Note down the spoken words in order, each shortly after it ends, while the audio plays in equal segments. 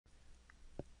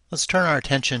Let's turn our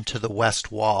attention to the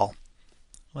west wall.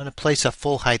 I'm going to place a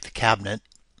full height cabinet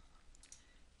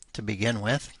to begin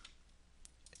with.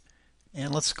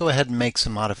 And let's go ahead and make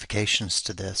some modifications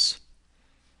to this.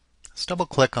 Let's double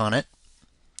click on it.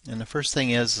 And the first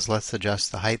thing is let's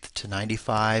adjust the height to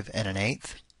 95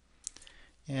 1/8.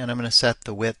 And I'm going to set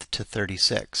the width to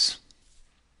 36.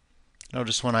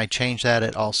 Notice when I change that,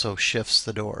 it also shifts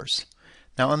the doors.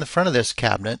 Now on the front of this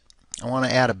cabinet, I want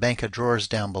to add a bank of drawers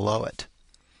down below it.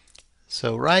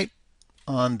 So right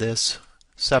on this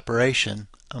separation,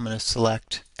 I'm going to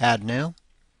select Add New,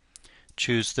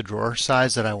 choose the drawer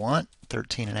size that I want,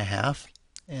 13.5,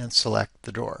 and select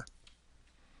the drawer.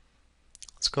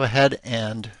 Let's go ahead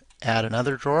and add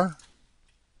another drawer.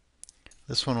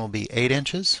 This one will be 8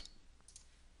 inches.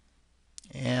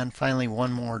 And finally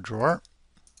one more drawer.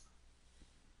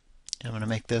 I'm going to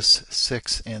make this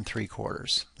 6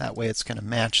 3/4. That way it's going to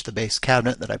match the base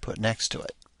cabinet that I put next to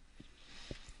it.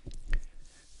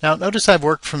 Now notice I've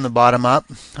worked from the bottom up.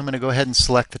 I'm going to go ahead and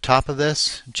select the top of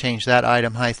this and change that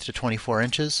item height to 24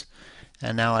 inches.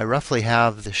 And now I roughly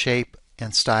have the shape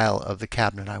and style of the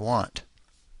cabinet I want.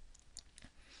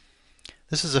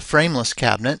 This is a frameless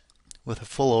cabinet with a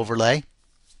full overlay.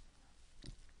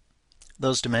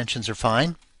 Those dimensions are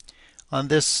fine. On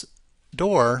this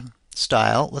door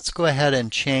style, let's go ahead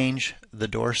and change the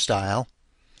door style.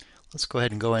 Let's go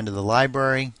ahead and go into the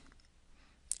library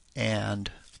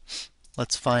and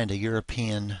let's find a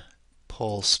European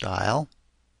pull style.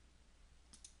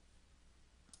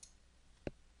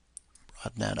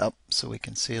 Broaden that up so we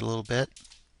can see it a little bit.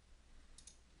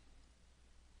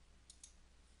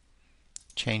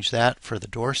 Change that for the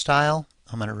door style.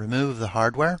 I'm going to remove the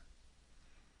hardware.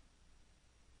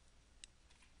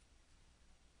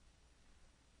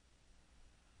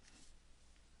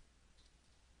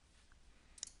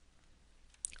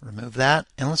 Remove that,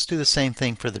 and let's do the same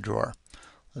thing for the drawer.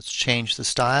 Let's change the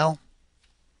style.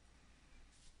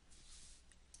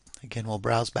 Again, we'll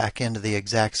browse back into the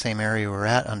exact same area we're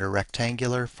at under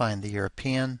rectangular, find the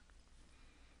European.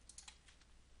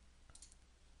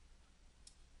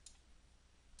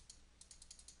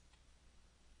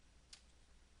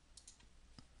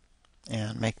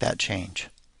 And make that change.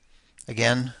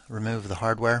 Again, remove the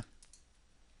hardware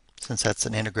since that's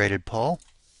an integrated pull.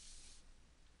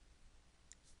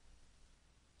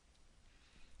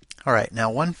 Alright, now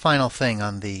one final thing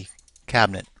on the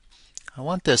cabinet. I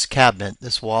want this cabinet,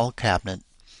 this wall cabinet,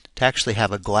 to actually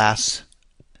have a glass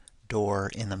door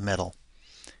in the middle.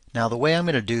 Now the way I'm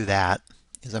going to do that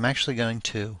is I'm actually going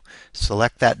to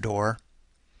select that door,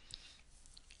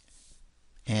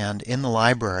 and in the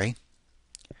library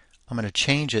I'm going to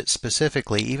change it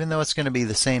specifically, even though it's going to be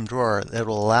the same drawer, that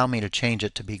will allow me to change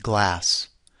it to be glass.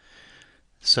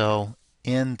 So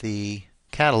in the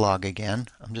catalog again,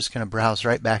 I'm just going to browse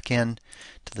right back in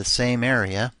to the same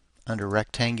area under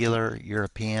rectangular,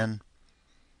 European,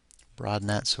 broaden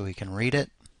that so we can read it,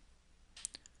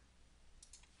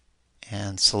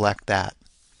 and select that.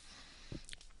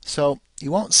 So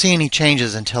you won't see any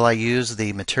changes until I use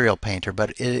the material painter, but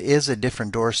it is a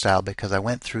different door style because I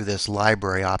went through this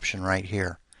library option right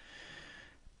here.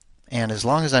 And as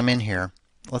long as I'm in here,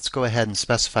 let's go ahead and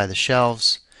specify the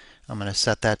shelves. I'm going to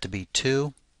set that to be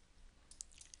 2.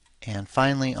 And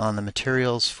finally, on the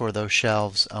materials for those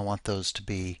shelves, I want those to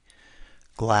be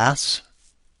glass.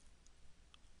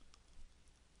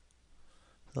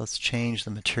 Let's change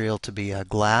the material to be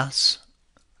glass.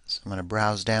 So I'm going to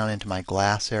browse down into my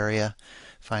glass area,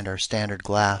 find our standard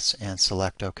glass, and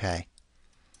select OK.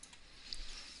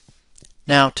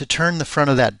 Now to turn the front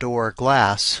of that door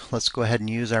glass, let's go ahead and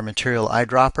use our material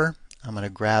eyedropper. I'm going to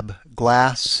grab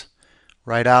glass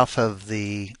right off of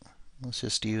the, let's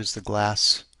just use the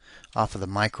glass off of the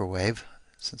microwave,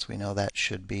 since we know that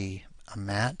should be a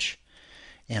match.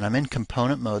 And I'm in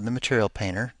component mode in the material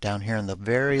painter, down here in the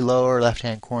very lower left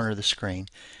hand corner of the screen.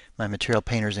 My material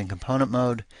painter is in component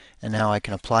mode, and now I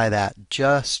can apply that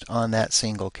just on that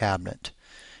single cabinet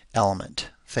element,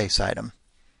 face item.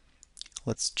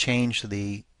 Let's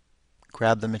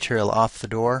grab the material off the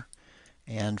door,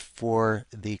 and for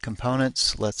the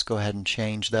components, let's go ahead and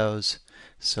change those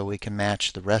so we can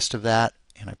match the rest of that.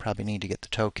 And I probably need to get the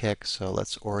toe kick, so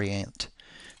let's orient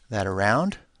that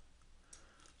around.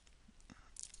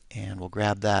 And we'll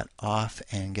grab that off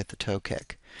and get the toe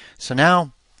kick. So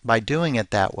now, by doing it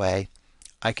that way,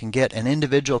 I can get an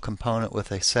individual component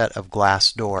with a set of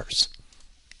glass doors.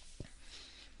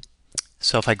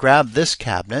 So if I grab this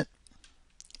cabinet,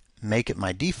 make it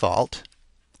my default,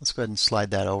 let's go ahead and slide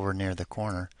that over near the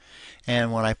corner.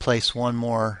 And when I place one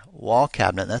more wall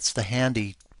cabinet, that's the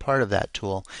handy part of that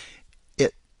tool,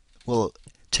 it will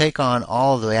take on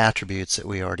all of the attributes that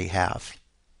we already have.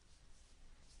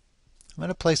 I'm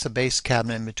going to place a base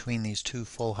cabinet in between these two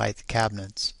full height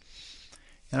cabinets.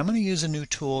 And I'm going to use a new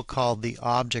tool called the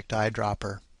Object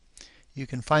Eyedropper. You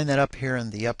can find that up here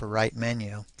in the upper right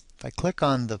menu. If I click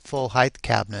on the full height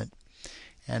cabinet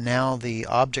and now the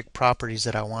object properties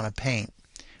that I want to paint,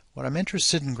 what I'm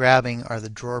interested in grabbing are the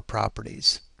drawer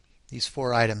properties, these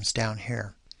 4 items down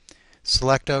here.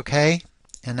 Select OK,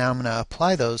 and now I'm going to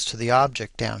apply those to the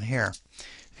object down here.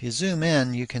 If you zoom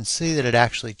in, you can see that it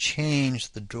actually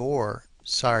changed the drawer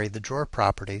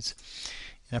properties.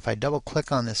 And if I double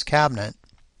click on this cabinet,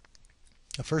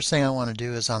 the first thing I want to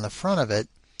do is on the front of it,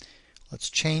 let's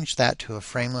change that to a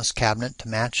frameless cabinet to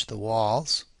match the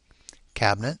walls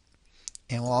cabinet,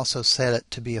 and we'll also set it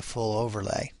to be a full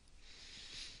overlay.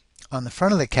 On the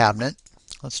front of the cabinet,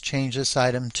 let's change this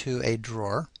item to a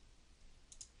drawer,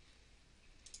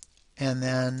 and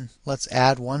then let's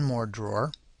add one more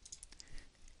drawer,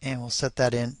 and we'll set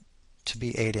that in to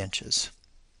be 8 inches.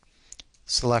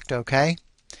 Select OK,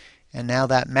 and now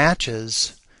that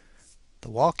matches the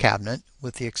wall cabinet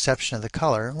with the exception of the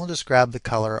color. We'll just grab the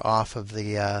color off of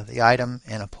the item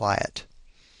and apply it.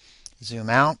 Zoom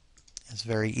out. It's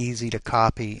very easy to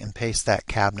copy and paste that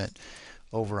cabinet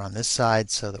over on this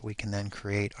side so that we can then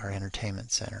create our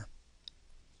entertainment center.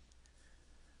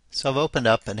 So I've opened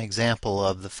up an example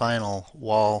of the final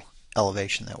wall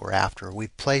elevation that we're after.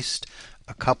 We've placed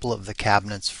a couple of the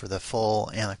cabinets for the full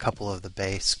and a couple of the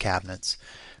base cabinets.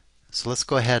 So let's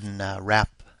go ahead and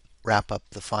wrap up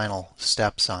the final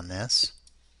steps on this.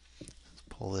 Let's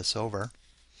pull this over.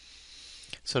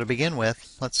 So to begin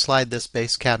with, let's slide this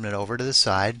base cabinet over to the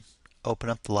side, open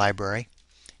up the library,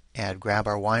 and grab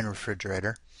our wine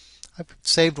refrigerator. I've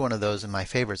saved one of those in my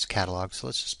favorites catalog, so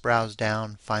let's just browse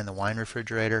down, find the wine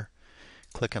refrigerator,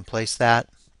 click and place that.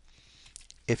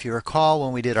 If you recall,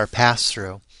 when we did our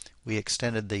pass-through, we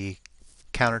extended the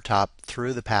countertop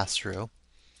through the pass-through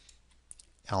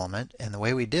element, and the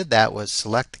way we did that was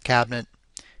select the cabinet,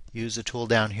 use the tool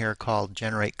down here called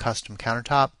Generate Custom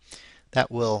Countertop.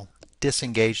 That will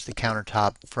disengage the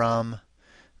countertop from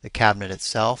the cabinet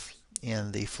itself.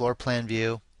 In the floor plan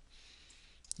view,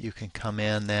 you can come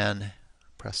in, then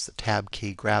press the tab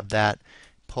key, grab that,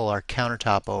 pull our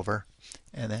countertop over,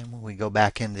 and then when we go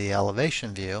back into the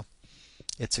elevation view,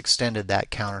 it's extended that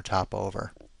countertop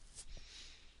over.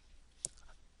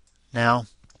 Now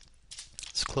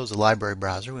let's close the library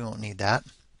browser. We won't need that.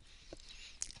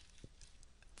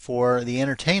 For the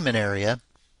entertainment area,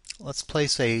 let's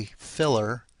place a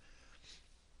filler,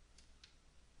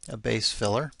 a base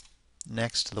filler,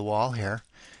 next to the wall here,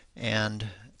 and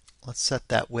let's set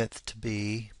that width to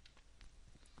be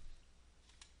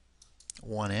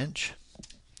 1 inch,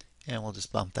 and we'll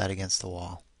just bump that against the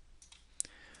wall.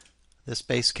 This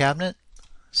base cabinet,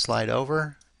 slide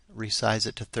over, resize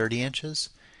it to 30 inches,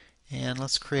 and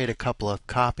let's create a couple of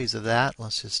copies of that.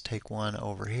 Let's just take one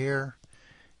over here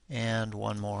and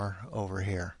one more over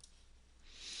here.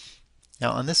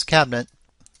 Now on this cabinet,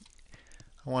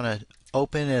 I want to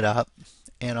open it up,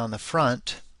 and on the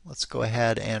front, let's go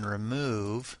ahead and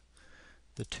remove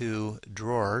the 2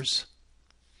 drawers,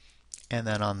 and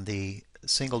then on the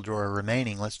single drawer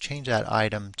remaining, let's change that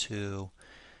item to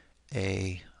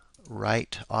a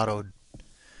right auto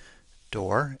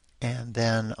door, and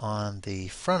then on the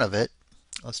front of it,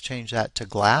 let's change that to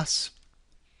glass.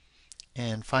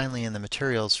 And finally, in the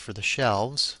materials for the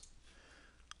shelves,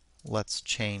 let's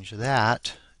change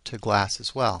that to glass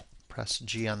as well. Press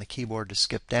G on the keyboard to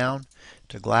skip down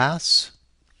to glass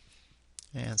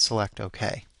and select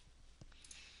OK.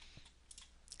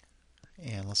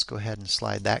 And let's go ahead and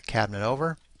slide that cabinet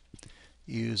over.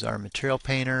 Use our material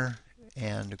painter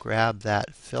and grab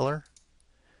that filler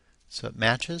so it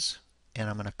matches. And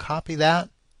I'm going to copy that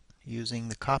using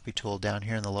the copy tool down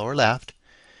here in the lower left,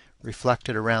 reflect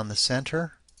it around the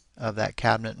center of that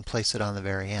cabinet and place it on the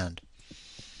very end.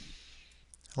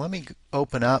 Let me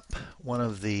open up one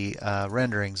of the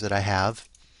renderings that I have,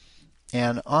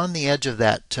 and on the edge of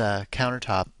that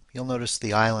countertop you'll notice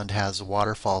the island has a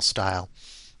waterfall style.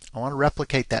 I want to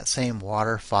replicate that same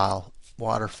waterfall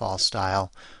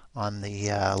style on the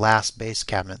last base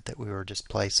cabinet that we were just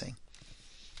placing.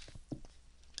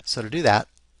 So to do that,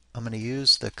 I'm going to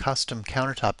use the custom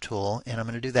countertop tool, and I'm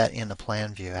going to do that in the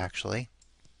plan view actually.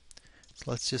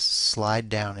 So let's just slide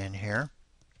down in here,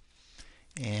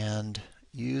 and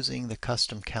using the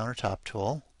custom countertop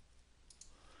tool,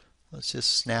 let's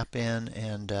just snap in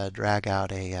and drag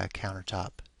out a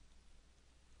countertop.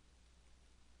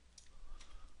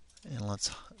 And let's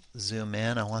zoom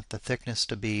in. I want the thickness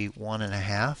to be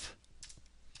 1.5.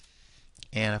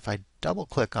 And if I double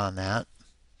click on that,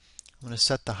 I'm going to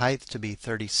set the height to be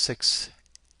 36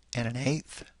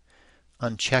 1/8.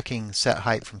 unchecking set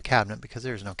height from cabinet because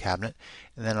there's no cabinet.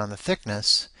 And then on the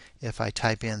thickness, if I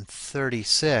type in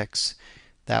 36,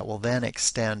 that will then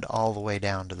extend all the way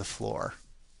down to the floor.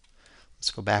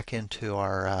 Let's go back into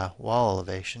our wall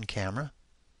elevation camera.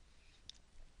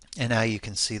 And now you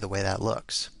can see the way that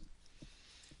looks.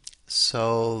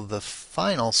 So the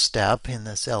final step in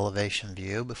this elevation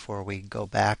view before we go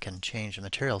back and change the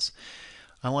materials,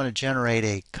 I want to generate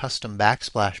a custom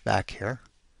backsplash back here.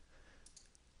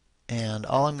 And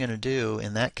all I'm going to do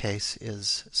in that case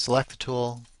is select the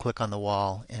tool, click on the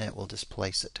wall, and it will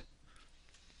displace it.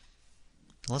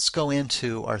 Let's go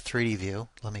into our 3D view.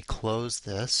 Let me close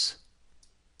this.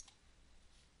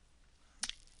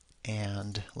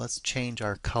 And let's change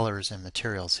our colors and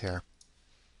materials here.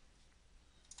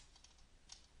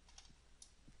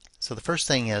 So the first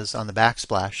thing is on the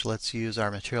backsplash, let's use our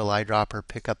material eyedropper,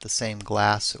 pick up the same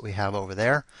glass that we have over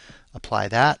there, apply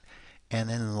that, and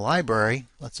then in the library,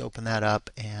 let's open that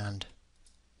up, and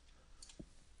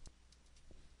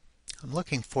I'm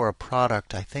looking for a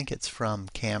product. I think it's from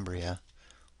Cambria.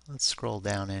 Let's scroll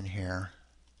down in here.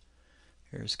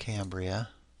 Here's Cambria.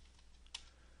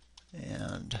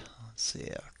 And let's see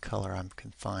a color I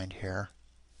can find here.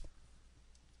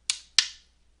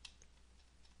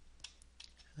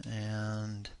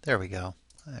 And there we go.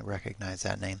 I recognize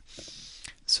that name.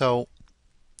 So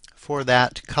for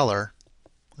that color,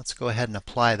 let's go ahead and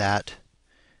apply that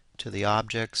to the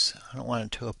objects. I don't want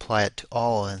it to apply it to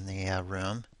all in the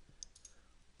room.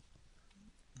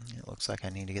 It looks like I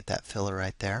need to get that filler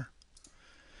right there.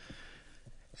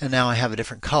 And now I have a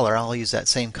different color. I'll use that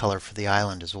same color for the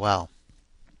island as well.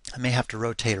 I may have to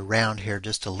rotate around here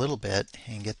just a little bit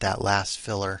and get that last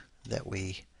filler that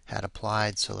we had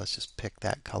applied. So let's just pick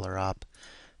that color up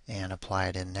and apply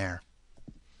it in there.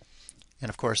 And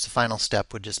of course the final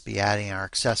step would just be adding our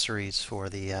accessories for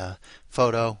the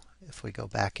photo. If we go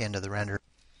back into the render,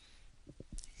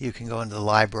 you can go into the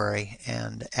library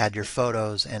and add your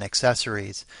photos and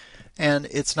accessories. And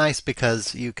it's nice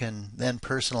because you can then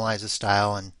personalize a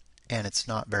style, and it's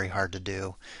not very hard to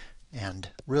do, and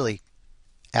really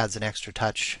adds an extra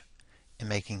touch in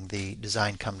making the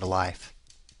design come to life.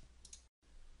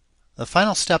 The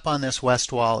final step on this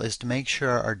west wall is to make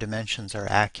sure our dimensions are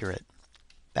accurate.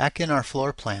 Back in our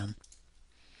floor plan,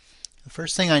 the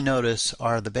first thing I notice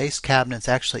are the base cabinets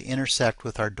actually intersect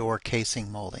with our door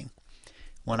casing molding.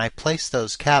 When I place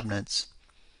those cabinets,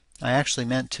 I actually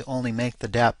meant to only make the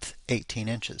depth 18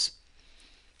 inches.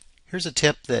 Here's a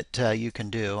tip that you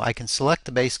can do. I can select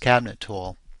the base cabinet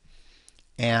tool,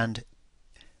 and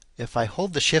if I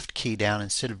hold the shift key down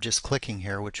instead of just clicking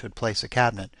here, which would place a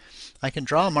cabinet, I can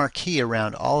draw a marquee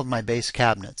around all of my base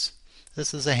cabinets.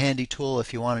 This is a handy tool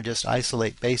if you want to just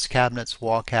isolate base cabinets,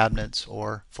 wall cabinets,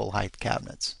 or full height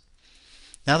cabinets.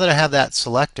 Now that I have that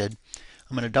selected,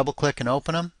 I'm going to double click and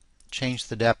open them, change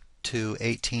the depth to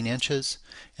 18 inches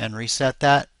and reset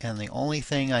that, and the only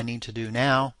thing I need to do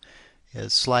now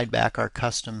is slide back our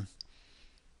custom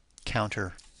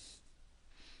counter.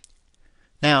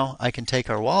 Now I can take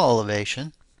our wall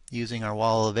elevation using our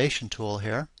wall elevation tool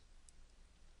here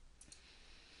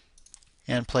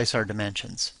and place our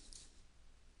dimensions.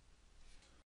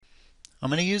 I'm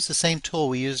going to use the same tool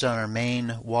we used on our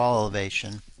main wall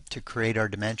elevation to create our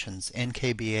dimensions,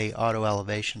 NKBA auto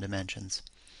elevation dimensions.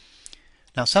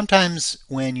 Now sometimes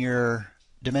when your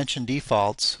dimension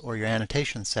defaults or your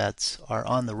annotation sets are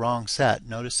on the wrong set,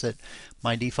 notice that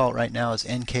my default right now is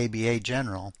NKBA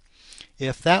general.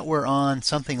 If that were on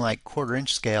something like 1/4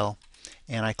 inch scale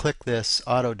and I click this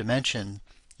auto dimension,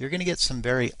 you're going to get some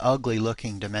very ugly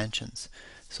looking dimensions.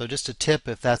 So just a tip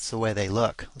if that's the way they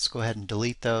look. Let's go ahead and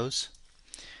delete those.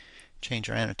 Change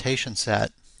our annotation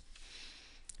set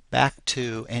back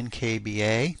to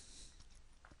NKBA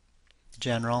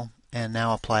general, and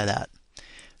now apply that.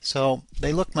 So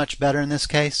they look much better in this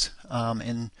case.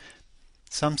 In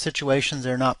some situations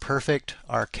they're not perfect.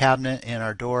 Our cabinet and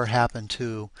our door happen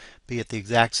to be at the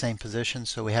exact same position,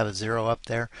 so we have a 0 up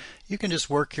there. You can just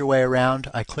work your way around.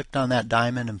 I clicked on that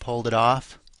diamond and pulled it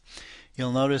off.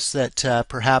 You'll notice that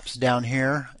perhaps down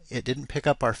here it didn't pick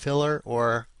up our filler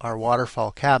or our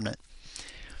waterfall cabinet.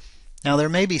 Now there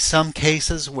may be some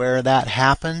cases where that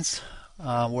happens,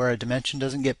 where a dimension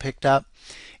doesn't get picked up.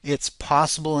 It's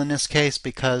possible in this case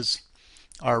because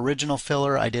our original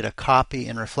filler I did a copy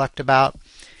in Reflectabout,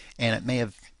 and it may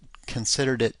have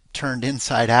considered it turned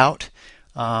inside out.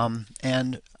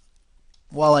 And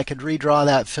while I could redraw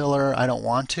that filler, I don't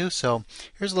want to. So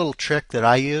here's a little trick that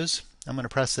I use. I'm going to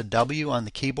press the W on the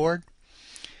keyboard.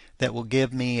 That will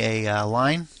give me a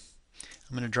line.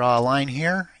 I'm going to draw a line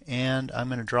here, and I'm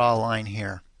going to draw a line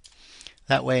here.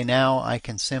 That way now I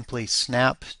can simply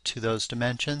snap to those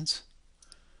dimensions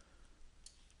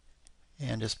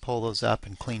and just pull those up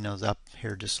and clean those up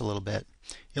here just a little bit.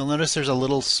 You'll notice there's a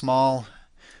little small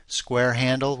square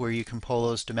handle where you can pull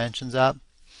those dimensions up,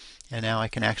 and now I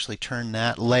can actually turn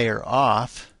that layer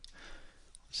off.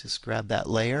 Let's just grab that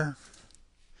layer.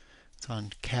 It's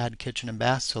on CAD Kitchen and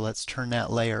Bath, so let's turn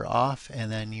that layer off,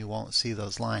 and then you won't see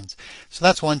those lines. So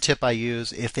that's one tip I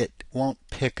use if it won't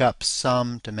pick up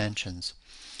some dimensions.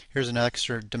 Here's an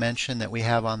extra dimension that we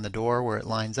have on the door where it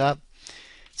lines up.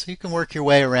 So you can work your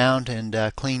way around and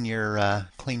clean your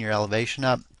elevation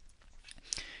up.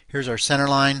 Here's our center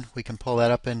line. We can pull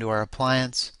that up into our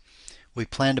appliance. We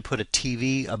plan to put a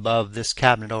TV above this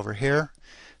cabinet over here.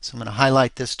 So I'm going to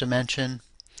highlight this dimension,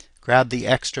 grab the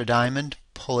extra diamond,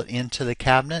 pull it into the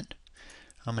cabinet.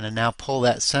 I'm going to now pull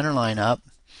that center line up.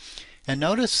 And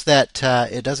notice that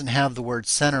it doesn't have the word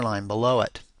center line below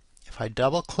it. If I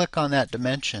double click on that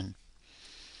dimension,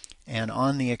 and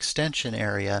on the extension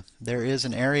area, there is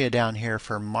an area down here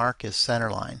for mark as center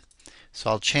line. So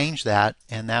I'll change that,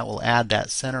 and that will add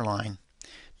that center line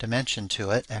dimension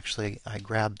to it. Actually, I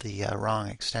grabbed the wrong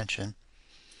extension.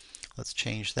 Let's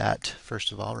change that.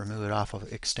 First of all, remove it off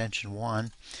of extension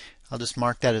 1. I'll just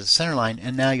mark that as a center line,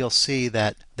 and now you'll see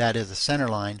that that is a center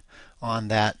line on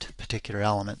that particular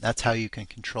element. That's how you can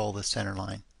control the center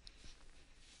line.